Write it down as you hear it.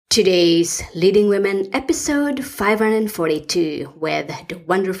Today's Leading Women, episode 542, with the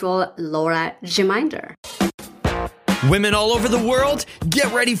wonderful Laura Geminder. Women all over the world,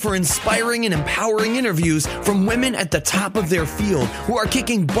 get ready for inspiring and empowering interviews from women at the top of their field who are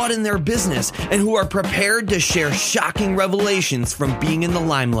kicking butt in their business and who are prepared to share shocking revelations from being in the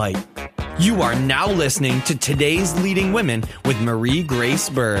limelight. You are now listening to Today's Leading Women with Marie Grace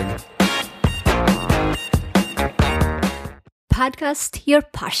Berg. Podcast your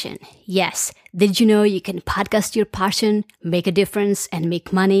passion. Yes, did you know you can podcast your passion, make a difference, and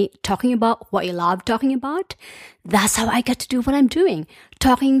make money talking about what you love talking about? That's how I get to do what I'm doing,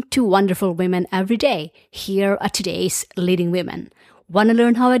 talking to wonderful women every day. Here are today's Leading Women. Want to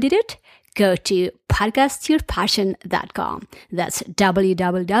learn how I did it? Go to podcastyourpassion.com. That's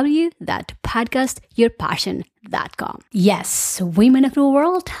www.podcastyourpassion.com. Yes, women of the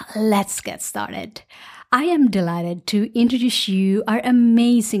world, let's get started. I am delighted to introduce you our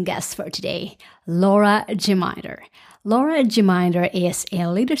amazing guest for today, Laura Geminder. Laura Geminder is a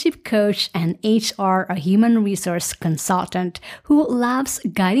leadership coach and HR, a human resource consultant who loves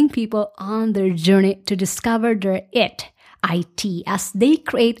guiding people on their journey to discover their IT, as they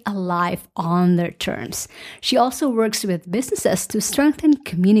create a life on their terms. She also works with businesses to strengthen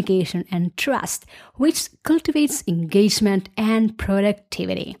communication and trust, which cultivates engagement and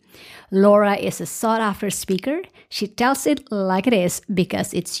productivity. Laura is a sought-after speaker. She tells it like it is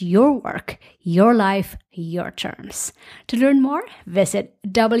because it's your work, your life, your terms. To learn more, visit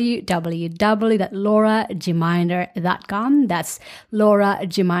www.laurageminder.com. That's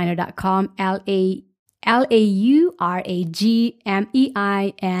laurageminder.com,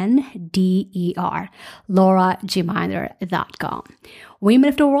 LauraGeminder, laurageminder.com. Women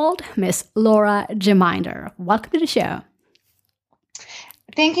of the world, Miss Laura Geminder. Welcome to the show.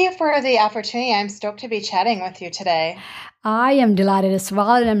 Thank you for the opportunity. I'm stoked to be chatting with you today. I am delighted as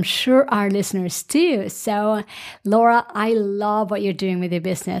well, and I'm sure our listeners too. So, Laura, I love what you're doing with your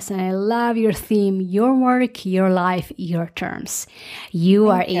business, and I love your theme, your work, your life, your terms. You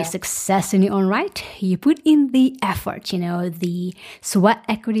are a success in your own right. You put in the effort, the sweat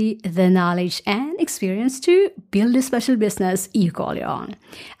equity, the knowledge, and experience to build a special business you call your own.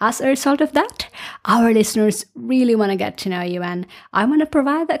 As a result of that, our listeners really want to get to know you, and I want to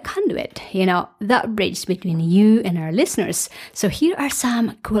provide that conduit, that bridge between you and our listeners. So here are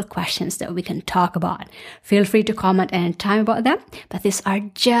some cool questions that we can talk about. Feel free to comment anytime about them, but these are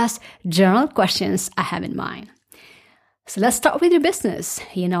just general questions I have in mind. So let's start with your business.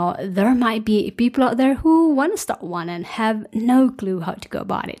 There might be people out there who want to start one and have no clue how to go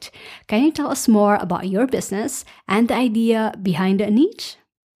about it. Can you tell us more about your business and the idea behind the niche?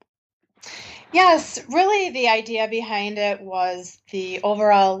 Yes, really the idea behind it was the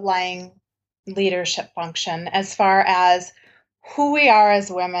overall lying leadership function as far as who we are as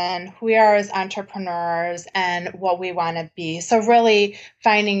women, who we are as entrepreneurs, and what we want to be. So really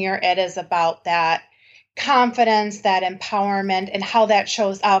finding your it is about that confidence, that empowerment, and how that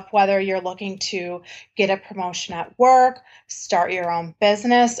shows up, whether you're looking to get a promotion at work, start your own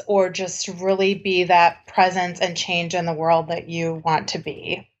business, or just really be that presence and change in the world that you want to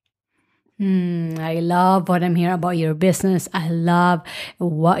be. I love what I'm hearing about your business. I love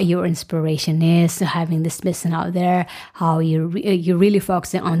what your inspiration is, having this business out there, how you're really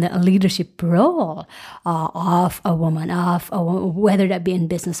focusing on the leadership role of a woman, whether that be in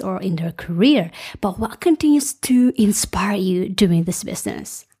business or in their career. But what continues to inspire you doing this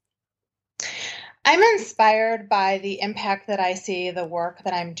business? I'm inspired by the impact that I see the work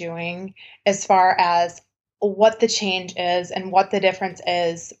that I'm doing as far as what the change is and what the difference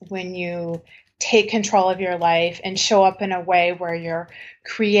is when you take control of your life and show up in a way where you're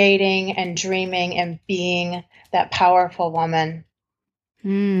creating and dreaming and being that powerful woman.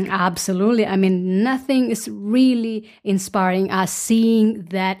 Absolutely. I mean, nothing is really inspiring us seeing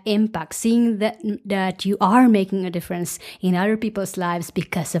that impact, seeing that you are making a difference in other people's lives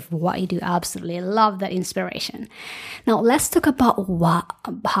because of what you do. Absolutely love that inspiration. Now, let's talk about what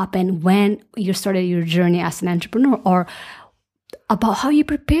happened when you started your journey as an entrepreneur, or about how you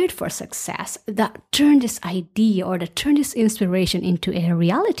prepared for success that turned this idea or that turned this inspiration into a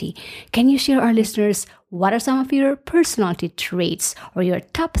reality. Can you share our listeners what are some of your personality traits or your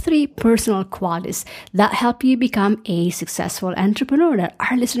top 3 personal qualities that help you become a successful entrepreneur that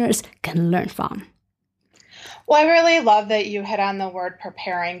our listeners can learn from? Well, I really love that you hit on the word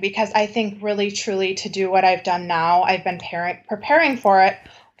preparing, because I think really truly to do what I've done now, I've been preparing for it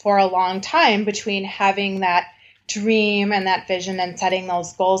for a long time, between having that dream and that vision and setting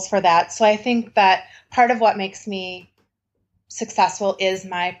those goals for that. So I think that part of what makes me successful is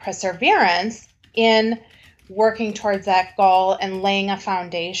my perseverance in working towards that goal and laying a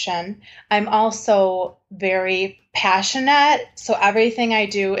foundation. I'm also very passionate, so everything I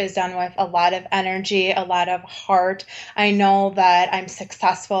do is done with a lot of energy, a lot of heart. I know that I'm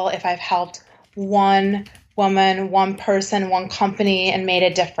successful if I've helped one woman, one person, one company, and made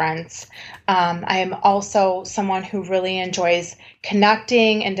a difference. I am also someone who really enjoys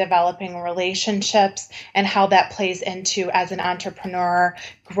connecting and developing relationships, and how that plays into, as an entrepreneur,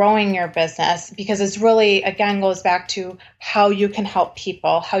 growing your business, because it's really, again, goes back to how you can help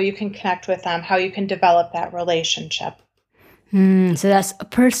people, how you can connect with them, how you can develop that relationship. So that's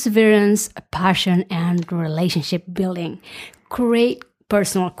perseverance, passion, and relationship building. Great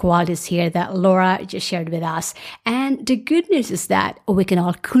personal qualities here that Laura just shared with us. And the good news is that we can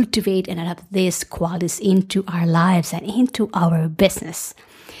all cultivate and adapt these qualities into our lives and into our business.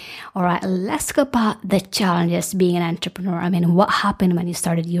 All right, let's go about the challenges being an entrepreneur. I mean, what happened when you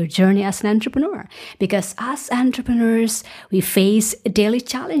started your journey as an entrepreneur? Because as entrepreneurs, we face daily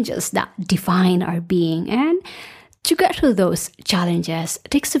challenges that define our being, and to get through those challenges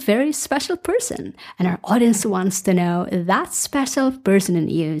takes a very special person, and our audience wants to know that special person in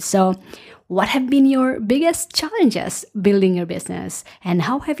you. So, what have been your biggest challenges building your business, and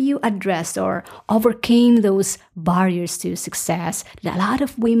how have you addressed or overcame those barriers to success that a lot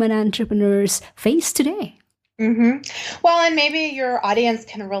of women entrepreneurs face today? Well, and maybe your audience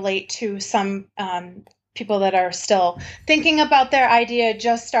can relate to some people that are still thinking about their idea,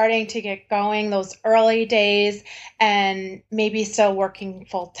 just starting to get going, those early days, and maybe still working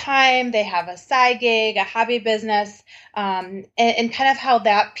full time. They have a side gig, a hobby business, and kind of how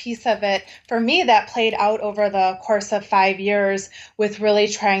that piece of it, for me, that played out over the course of 5 years, with really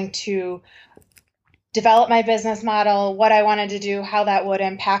trying to develop my business model, what I wanted to do, how that would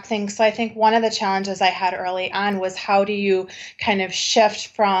impact things. So I think one of the challenges I had early on was, how do you kind of shift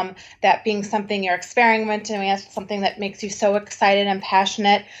from that being something you're experimenting with, something that makes you so excited and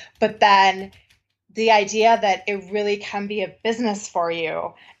passionate, but then the idea that it really can be a business for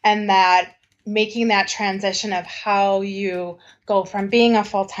you, and that making that transition of how you go from being a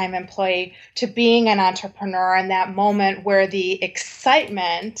full-time employee to being an entrepreneur, in that moment where the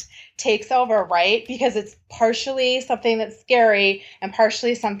excitement takes over, right? Because it's partially something that's scary and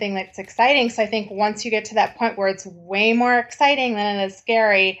partially something that's exciting. So I think once you get to that point where it's way more exciting than it is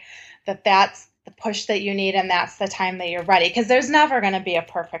scary, that's the push that you need, and that's the time that you're ready. Because there's never going to be a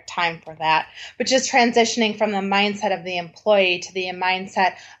perfect time for that. But just transitioning from the mindset of the employee to the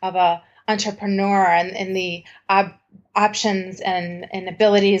mindset of a entrepreneur, and the options and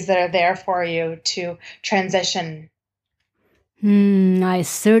abilities that are there for you to transition. I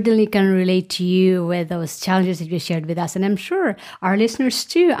certainly can relate to you with those challenges that you shared with us. And I'm sure our listeners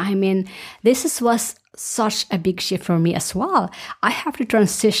too. I mean, was such a big shift for me as well. I have to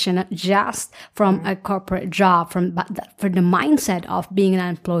transition just from a corporate job, for the mindset of being an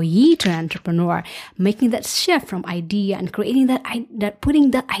employee to an entrepreneur, making that shift from idea and creating that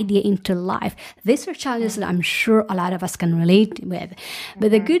putting that idea into life. These are challenges that I'm sure a lot of us can relate with.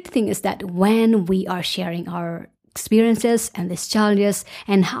 But the good thing is that when we are sharing our experiences and these challenges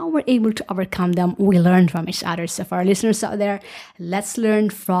and how we're able to overcome them, we learn from each other. So for our listeners out there, let's learn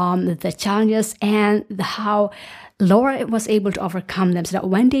from the challenges and how Laura was able to overcome them, so that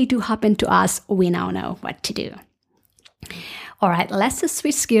when they do happen to us, we now know what to do. All right, let's just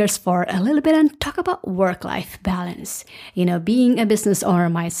switch gears for a little bit and talk about work-life balance. Being a business owner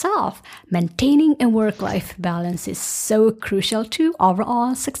myself, maintaining a work-life balance is so crucial to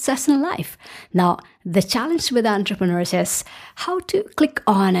overall success in life. Now, the challenge with entrepreneurs is how to click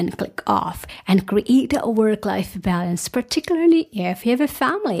on and click off and create a work-life balance, particularly if you have a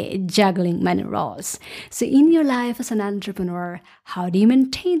family juggling many roles. So in your life as an entrepreneur, how do you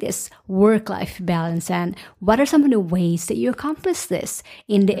maintain this work-life balance, and what are some of the ways that you accomplish this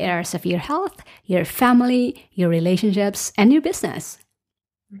in the areas of your health, your family, your relationships, and your business?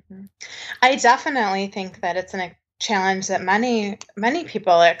 I definitely think that it's a challenge that many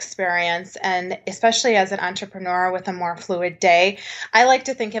people experience, and especially as an entrepreneur with a more fluid day. I like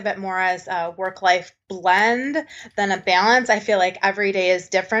to think of it more as a work-life blend than a balance. I feel like every day is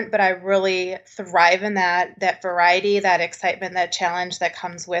different, but I really thrive in that variety, that excitement, that challenge that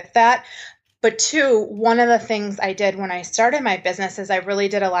comes with that. But two, one of the things I did when I started my business is I really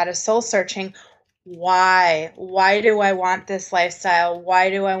did a lot of soul searching. Why do I want this lifestyle? Why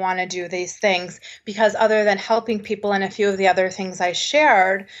do I want to do these things? Because other than helping people and a few of the other things I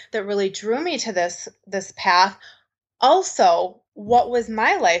shared that really drew me to this path, also, what was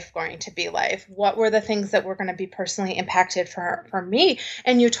my life going to be like? What were the things that were going to be personally impacted for me?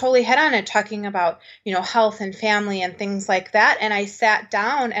 And you totally hit on it, talking about, health and family and things like that. And I sat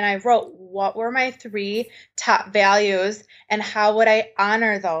down and I wrote, what were my 3 top values and how would I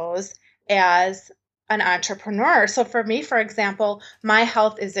honor those as an entrepreneur. So for me, for example, my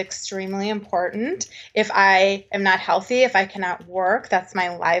health is extremely important. If I am not healthy, if I cannot work, that's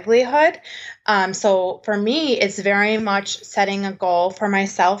my livelihood. So for me, it's very much setting a goal for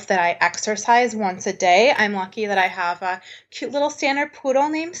myself that I exercise once a day. I'm lucky that I have a cute little standard poodle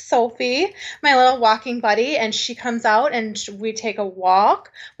named Sophie, my little walking buddy, and she comes out and we take a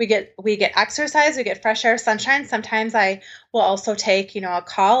walk. We get exercise, we get fresh air, sunshine. Sometimes I will also take, a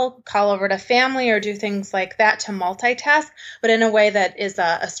call over to family or do things like that to multitask, but in a way that is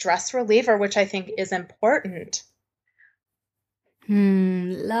a stress reliever, which I think is important.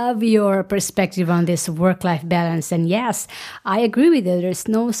 Love your perspective on this work-life balance. And yes, I agree with you. There's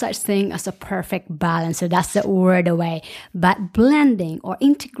no such thing as a perfect balance. So that's the word away. But blending or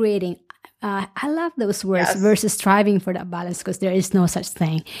integrating, I love those words, yes, versus striving for that balance, because there is no such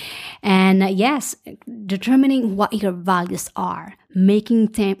thing. And yes, determining what your values are, making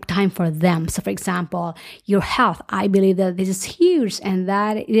time for them. So for example, your health, I believe that this is huge and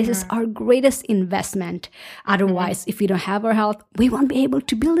that this is our greatest investment. Otherwise, if we don't have our health, we won't be able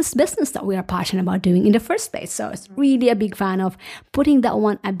to build this business that we are passionate about doing in the first place. So it's really a big fan of putting that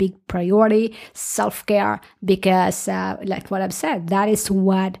one a big priority, self-care, because like what I've said, that's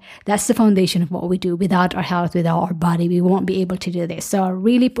the foundation of what we do. Without our health, without our body, we won't be able to do this. So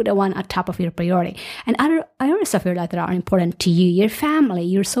really put that one at top of your priority. And other areas of your life that are important to you, your family,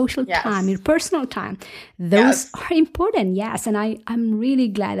 your social time, your personal time. Those are important, yes. And I'm really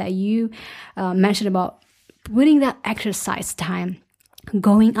glad that you mentioned about putting that exercise time,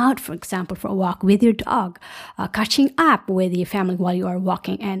 going out, for example, for a walk with your dog, catching up with your family while you are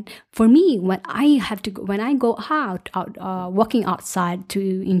walking. And for me, when I go out walking outside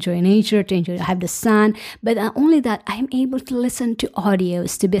to enjoy nature, to have the sun, but not only that, I'm able to listen to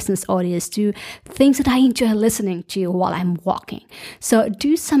audios, to business audios, to things that I enjoy listening to while I'm walking. So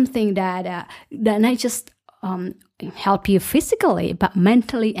do something that not just help you physically, but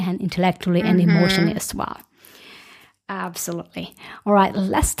mentally and intellectually and emotionally as well. Absolutely. All right,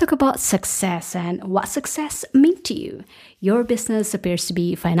 let's talk about success and what success means to you. Your business appears to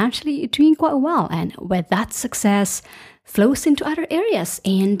be financially doing quite well, and with that success flows into other areas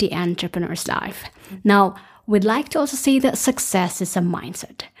in the entrepreneur's life. Now, we'd like to also say that success is a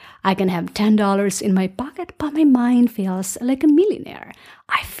mindset. I can have $10 in my pocket, but my mind feels like a millionaire.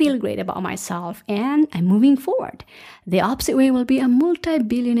 I feel great about myself and I'm moving forward. The opposite way will be a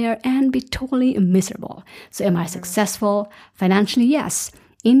multi-billionaire and be totally miserable. So am I successful? Financially, yes.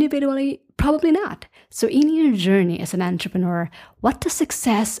 Individually, probably not. So in your journey as an entrepreneur, what does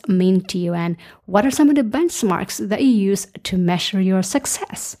success mean to you, and what are some of the benchmarks that you use to measure your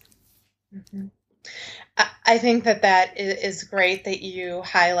success? I think that is great that you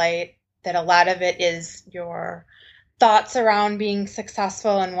highlight that a lot of it is your thoughts around being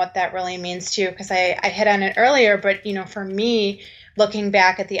successful and what that really means to you, because I hit on it earlier, but for me, looking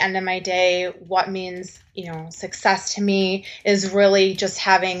back at the end of my day, what means success to me is really just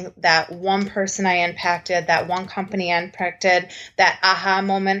having that one person I impacted, that one company I impacted, that aha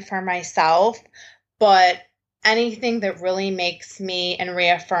moment for myself. But anything that really makes me and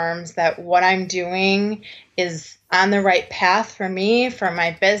reaffirms that what I'm doing is on the right path for me, for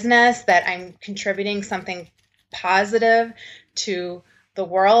my business, that I'm contributing something positive to the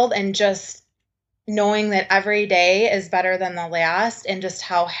world, and just knowing that every day is better than the last, and just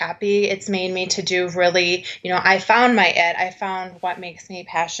how happy it's made me to do really, I found my it. I found what makes me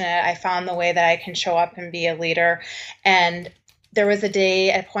passionate. I found the way that I can show up and be a leader. And there was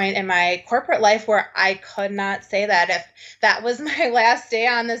a point in my corporate life where I could not say that. If that was my last day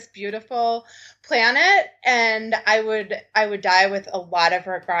on this beautiful planet, and I would die with a lot of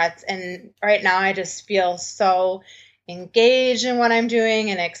regrets. And right now I just feel so engaged in what I'm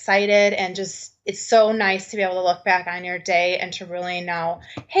doing and excited, and just it's so nice to be able to look back on your day and to really know,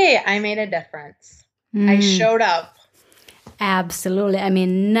 hey, I made a difference. I showed up. Absolutely. I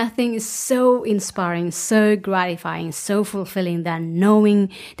mean, nothing is so inspiring, so gratifying, so fulfilling than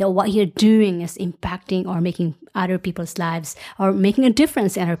knowing that what you're doing is impacting or making other people's lives, or making a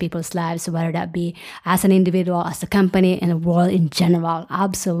difference in other people's lives, whether that be as an individual, as a company, and the world in general.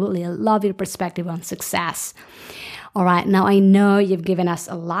 Absolutely. I love your perspective on success. All right, now I know you've given us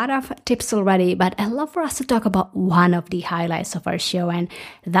a lot of tips already, but I'd love for us to talk about one of the highlights of our show, and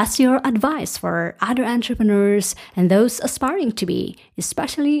that's your advice for other entrepreneurs and those aspiring to be,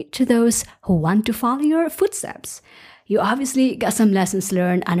 especially to those who want to follow your footsteps. You obviously got some lessons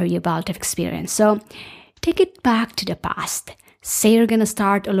learned under your belt of experience, so take it back to the past. Say you're going to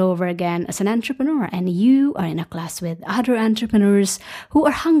start all over again as an entrepreneur and you are in a class with other entrepreneurs who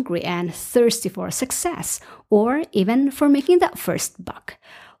are hungry and thirsty for success or even for making that first buck.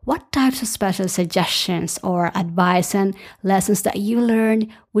 What types of special suggestions or advice and lessons that you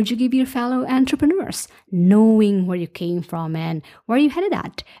learned would you give your fellow entrepreneurs, knowing where you came from and where you headed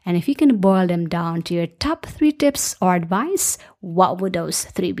at? And if you can boil them down to your top 3 tips or advice, what would those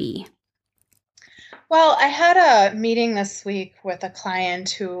 3 be? Well, I had a meeting this week with a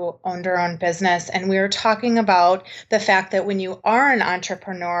client who owned her own business, and we were talking about the fact that when you are an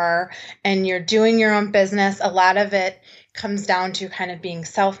entrepreneur and you're doing your own business, a lot of it comes down to kind of being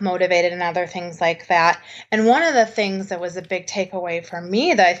self-motivated and other things like that. And one of the things that was a big takeaway for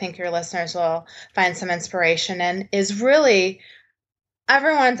me that I think your listeners will find some inspiration in is really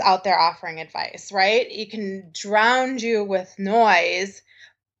everyone's out there offering advice, right? You can drown you with noise.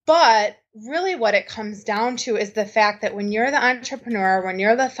 But really what it comes down to is the fact that when you're the entrepreneur, when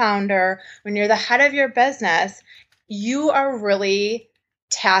you're the founder, when you're the head of your business, you are really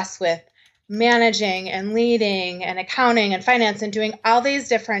tasked with managing and leading and accounting and finance and doing all these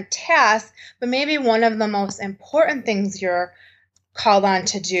different tasks. But maybe one of the most important things you're called on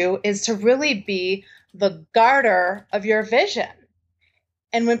to do is to really be the guarder of your vision.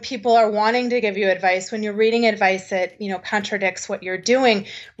 And when people are wanting to give you advice, when you're reading advice that, contradicts what you're doing,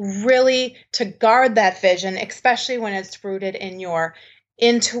 really to guard that vision, especially when it's rooted in your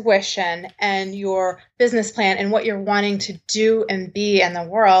intuition and your business plan and what you're wanting to do and be in the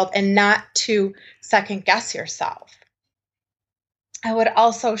world, and not to second guess yourself. I would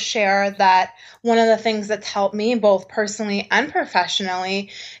also share that one of the things that's helped me both personally and professionally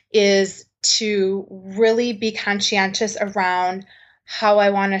is to really be conscientious around how I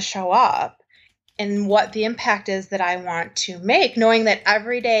want to show up and what the impact is that I want to make, knowing that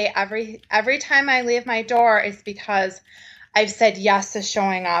every day, every time I leave my door is because I've said yes to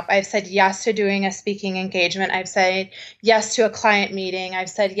showing up. I've said yes to doing a speaking engagement. I've said yes to a client meeting. I've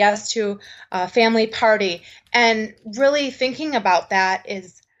said yes to a family party. And really thinking about that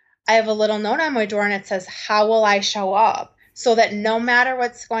is I have a little note on my door and it says, how will I show up? So that no matter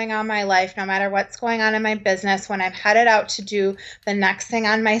what's going on in my life, no matter what's going on in my business, when I'm headed out to do the next thing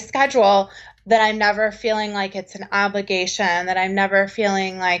on my schedule, that I'm never feeling like it's an obligation, that I'm never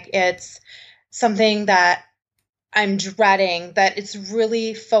feeling like it's something that I'm dreading, that it's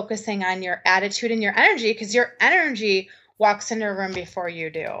really focusing on your attitude and your energy, because your energy walks into a room before you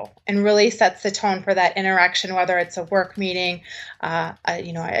do and really sets the tone for that interaction, whether it's a work meeting,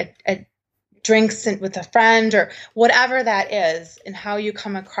 a drinks with a friend or whatever that is, and how you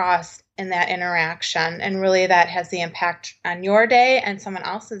come across in that interaction. And really that has the impact on your day and someone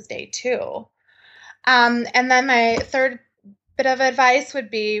else's day too. And then my third bit of advice would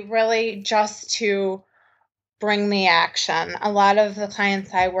be really just to bring the action. A lot of the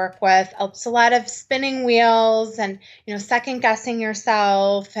clients I work with, it's a lot of spinning wheels and, second guessing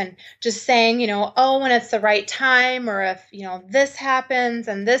yourself and just saying, when it's the right time, or if, this happens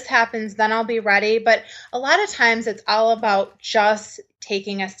and this happens, then I'll be ready. But a lot of times it's all about just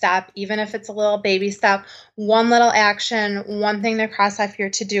taking a step, even if it's a little baby step, one little action, one thing to cross off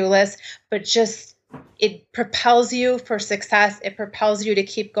your to-do list, but just it propels you for success. It propels you to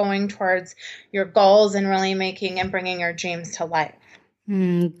keep going towards your goals and really making and bringing your dreams to life.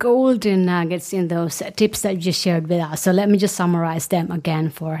 Golden nuggets in those tips that you shared with us. So let me just summarize them again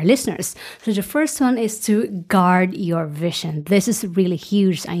for our listeners. So the first one is to guard your vision. This is really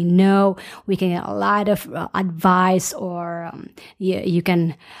huge. I know we can get a lot of advice, or you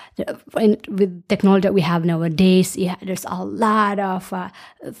can, with technology that we have nowadays, there's a lot of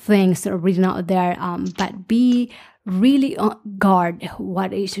things that are written out there, but be really guard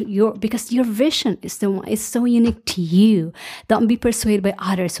what is because your vision is so unique to you. Don't be persuaded by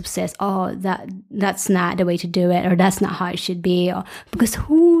others who says, that's not the way to do it, or that's not how it should be, because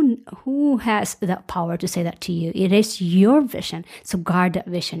who has that power to say that to you? It is your vision. So guard that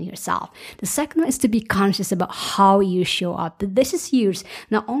vision yourself. The second one is to be conscious about how you show up. This is huge,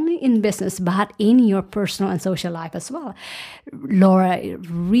 not only in business but in your personal and social life as well. Laura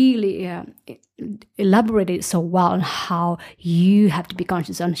really elaborated so well on how you have to be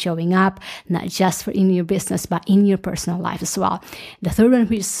conscious on showing up, not just for in your business, but in your personal life as well. The third one,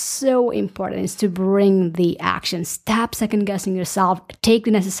 which is so important, is to bring the action. Stop second guessing yourself. Take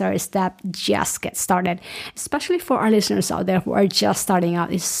the necessary step. Just get started. Especially for our listeners out there who are just starting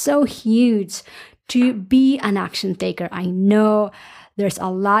out, it's so huge to be an action taker. I know There's a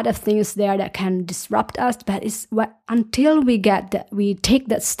lot of things there that can disrupt us, but until we take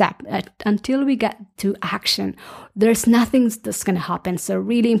that step, until we get to action, there's nothing that's going to happen. So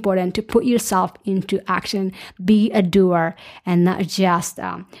really important to put yourself into action, be a doer, and not just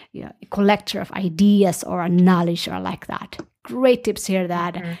a collector of ideas or a knowledge or like that. Great tips here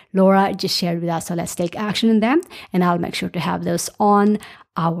that Laura just shared with us. So let's take action in them, and I'll make sure to have those on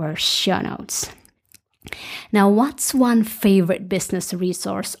our show notes. Now, what's one favorite business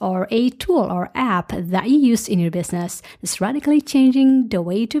resource or a tool or app that you use in your business that's radically changing the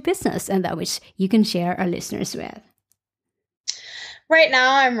way you do business and that which you can share our listeners with? Right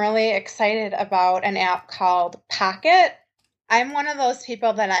now, I'm really excited about an app called Pocket. I'm one of those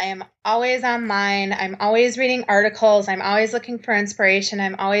people that I am always online. I'm always reading articles. I'm always looking for inspiration.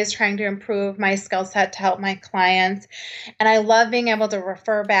 I'm always trying to improve my skill set to help my clients. And I love being able to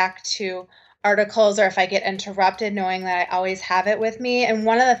refer back to articles, or if I get interrupted, knowing that I always have it with me. And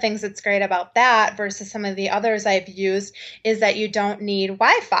one of the things that's great about that versus some of the others I've used is that you don't need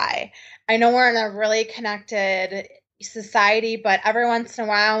Wi-Fi. I know we're in a really connected society, but every once in a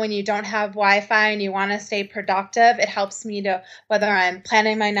while when you don't have Wi-Fi and you want to stay productive, it helps me to, whether I'm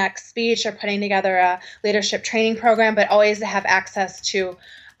planning my next speech or putting together a leadership training program, but always to have access to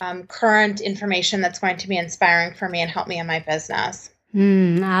current information that's going to be inspiring for me and help me in my business.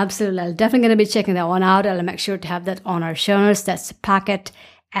 Absolutely. I'm definitely going to be checking that one out. I'll make sure to have that on our show notes. That's Pocket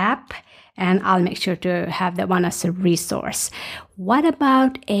app. And I'll make sure to have that one as a resource. What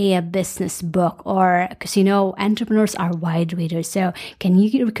about a business book? Or, because entrepreneurs are wide readers. So can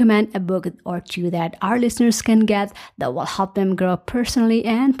you recommend a book or two that our listeners can get that will help them grow personally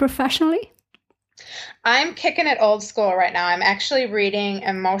and professionally? I'm kicking it old school right now. I'm actually reading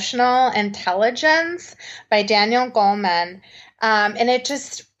Emotional Intelligence by Daniel Goleman. And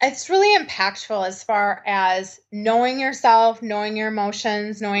it's really impactful as far as knowing yourself, knowing your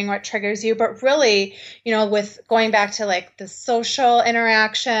emotions, knowing what triggers you, but really, with going back to like the social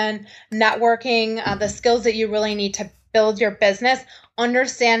interaction, networking, the skills that you really need to build your business,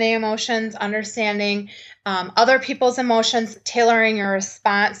 understanding emotions, understanding other people's emotions, tailoring your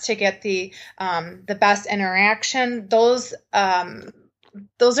response to get the best interaction. Those are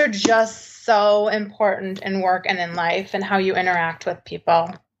just so important in work and in life and how you interact with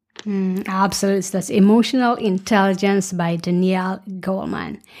people. Absolutely. That's Emotional Intelligence by Daniel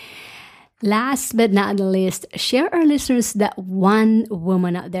Goleman. Last but not the least, share our listeners that one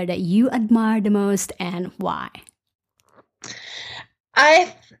woman out there that you admire the most and why.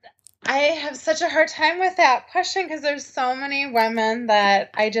 I have such a hard time with that question because there's so many women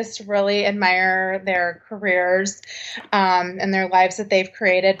that I just really admire their careers and their lives that they've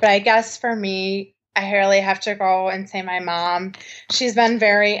created. But I guess for me, I really have to go and say my mom. She's been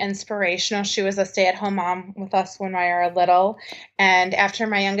very inspirational. She was a stay-at-home mom with us when we were little. And after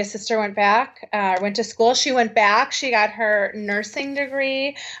my youngest sister went to school, she went back. She got her nursing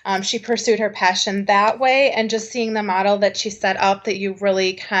degree. She pursued her passion that way. And just seeing the model that she set up that you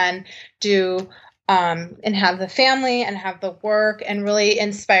really can do and have the family and have the work, and really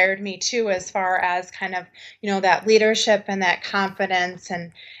inspired me too, as far as kind of, that leadership and that confidence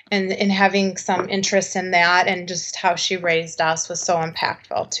and having some interest in that, and just how she raised us was so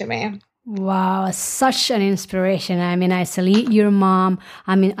impactful to me. Wow, such an inspiration. I mean, I salute your mom.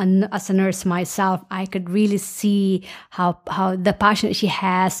 I mean, as a nurse myself, I could really see how the passion that she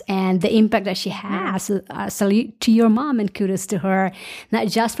has and the impact that she has. Salute to your mom and kudos to her, not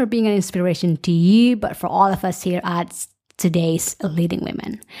just for being an inspiration to you, but for all of us here at today's Leading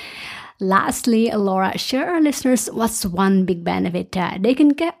Women. Lastly, Laura, share our listeners what's one big benefit they can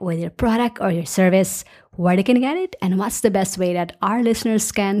get with your product or your service, where they can get it, and what's the best way that our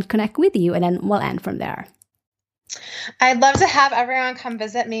listeners can connect with you, and then we'll end from there. I'd love to have everyone come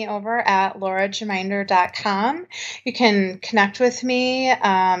visit me over at laurajeminder.com. You can connect with me.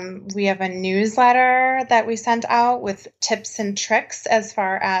 We have a newsletter that we sent out with tips and tricks as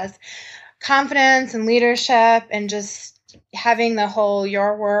far as confidence and leadership and just having the whole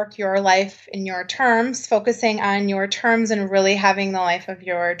your work, your life in your terms, focusing on your terms and really having the life of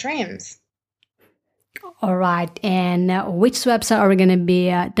your dreams. All right. And which website are we going to be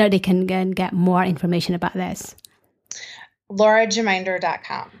that they can get more information about this?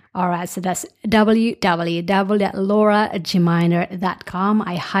 laurajeminder.com. All right, so that's www.laurajeminder.com.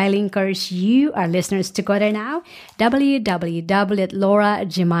 I highly encourage you, our listeners, to go there now,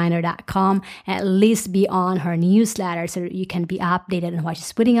 www.laurajeminder.com, and at least be on her newsletter so that you can be updated on what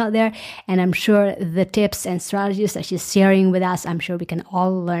she's putting out there. And I'm sure the tips and strategies that she's sharing with us, I'm sure we can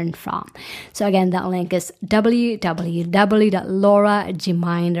all learn from. So again, that link is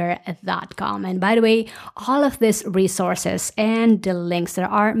www.laurajeminder.com. And by the way, all of these resources resources and the links that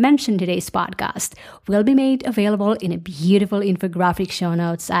are mentioned in today's podcast will be made available in a beautiful infographic show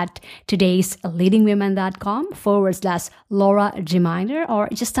notes at todaysleadingwomen.com/Laura Gminder, or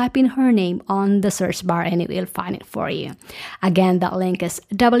just type in her name on the search bar and it will find it for you. Again, that link is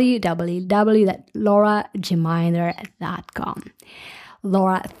www.lauragminder.com.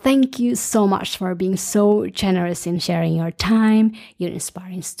 Laura, thank you so much for being so generous in sharing your time, your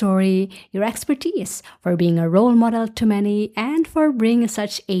inspiring story, your expertise, for being a role model to many, and for bringing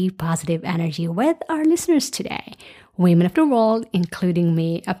such a positive energy with our listeners today. Women of the world, including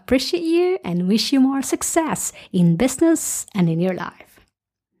me, appreciate you and wish you more success in business and in your life.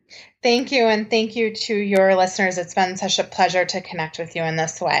 Thank you, and thank you to your listeners. It's been such a pleasure to connect with you in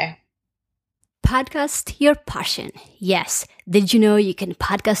this way. Podcast your passion. Yes, did you know you can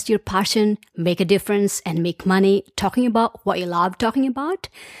podcast your passion, make a difference, and make money talking about what you love talking about?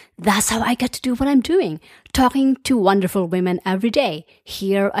 That's how I get to do what I'm doing, talking to wonderful women every day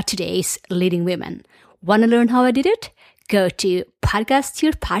here at Today's Leading Women. Want to learn how I did it? Go to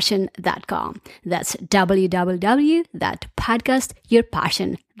podcastyourpassion.com. That's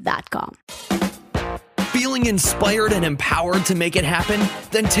www.podcastyourpassion.com. Feeling inspired and empowered to make it happen?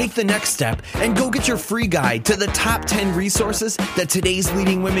 Then take the next step and go get your free guide to the top 10 resources that today's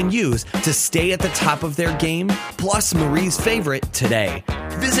leading women use to stay at the top of their game, plus Marie's favorite today.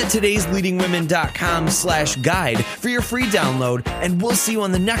 Visit todaysleadingwomen.com/guide for your free download, and we'll see you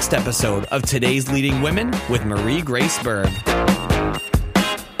on the next episode of Today's Leading Women with Marie Grace Berg.